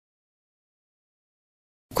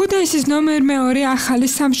ქუთაისის ნომერ მეორე ახალი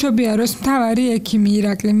სამშობიაროს მთავარი ექიმი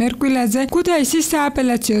ირაკლი მერკვილაძე ქუთაისის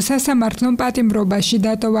სააპელაციო სასამართლომ პატიმრობაში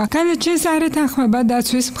დატოვა. განაჩენს არ ეთანხმება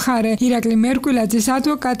დაცვის მხარე. ირაკლი მერკვილაძის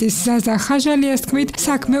ადვოკატის ზაზა ხაჟალიას თქმით,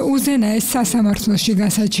 საქმე უზენასეს სასამართლოში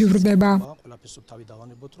გასაჩივრდება.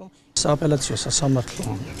 სააპელაციო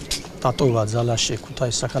სასამართლომ დატოვა ძალაში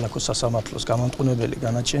ქუთაისის საქალაქო სასამართლოს გამამტყუნებელი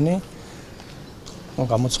განაჩენი.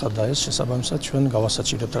 გამოცხადდა ეს შესაბამისად ჩვენ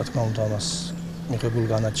გავასაჩივრებთ რა თქმა უნდა ამას მიღებულ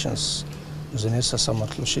განაჩენს უზენასეს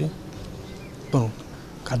სასამართლოში.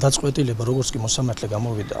 გადაწყვეტილება როგორც კი მოსამართლე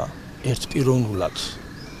გამოვიდა ერთპიროვნულად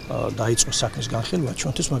დაიწყო საქმის განხილვა,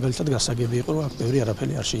 ჩვენთვის მაგალითად გასაგები იყო, რომ აქ ბევრი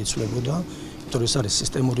არაფერი არ შეიცვლებოდა, იმიტომ რომ ეს არის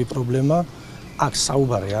სისტემური პრობლემა, აქ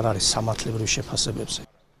საუბარი არ არის სამართლებრივ შეფასებებზე.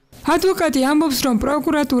 ადვოკატი ამბობს, რომ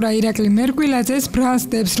პროკურატურა ირაკლი მერკვილაძეს ბრალს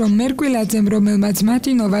დებს, რომ მერკვილაძემ, რომელმაც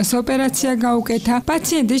მატინოვას ოპერაცია გაუკეთა,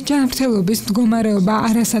 პაციენტის ჯანმრთელობის მდგომარეობა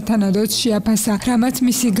არასათანადოდ შეაფასა, რამაც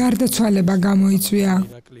მისი გარდაცვალება გამოიწვია.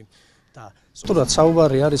 სწორად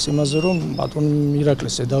საუბარი არის იმაზე, რომ ბატონ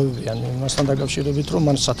ირაკლის ედავებიან იმასთან დაკავშირებით, რომ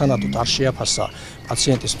მან სათანადოდ არ შეაფასა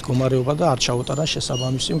პაციენტის მდგომარეობა და არ ჩაუტარა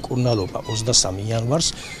შესაბამისი მკურნალობა 23 იანვარს,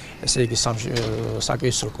 ესე იგი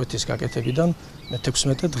საკეისრო კვეთის გაკეთებიდან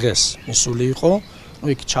მე-16 დღეს მისული იყო.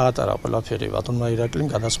 იქ ჩაატარა ყველაფერი ბატონმა ირაკლიმ,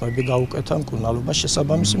 გადასხმები გაუკეთა, მკურნალობა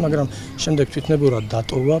შესაბამისი, მაგრამ შემდეგ თვითნებურად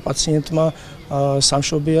დატოვა პაციენტმა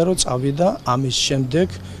სამშობიარო, წავიდა, ამის შემდეგ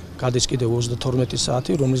გადის კიდევ 32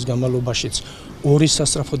 საათი, რომლის განმავლობაშიც ორი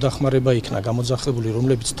სასწრაფო დახმარება იქნა გამოძახებული,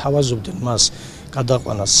 რომლებიც თავაზობდნენ მას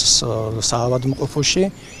გადაყვანას საავადმყოფოში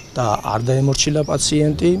და არ დაემორჩილა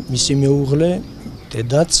პაციენტი, მისი მეუღლე,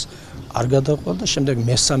 დედაც არ გადაყვა და შემდეგ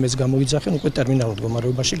მესამეც გამოვიძახენ, უკვე ტერმინალურ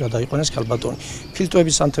მდგომარეობაში გადაიყვანეს ქალბატონი.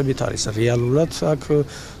 ფილტვების ანთებით არის რეალურად აქ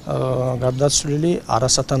გარდაცვლილი,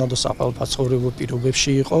 არასათანადო საყოველთაო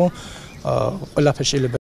პირობებში იყო, ყველაფერი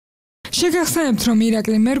შეიძლება შეგახსენებთ, რომ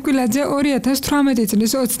ირაკლი მერკვილაძე 2018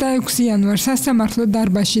 წლის 26 იანვარს სასამართლო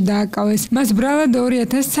დარბაზში დააკავეს. მას ბრალად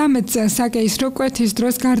 2013 წელს საკეისრო კვეთის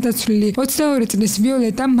დროს გარდაცვლილი 22 წლის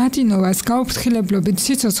ვიოლეტა მატინოვას გაუფრთხილებლობით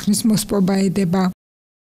სიცოცხლის მოსპობა ედება.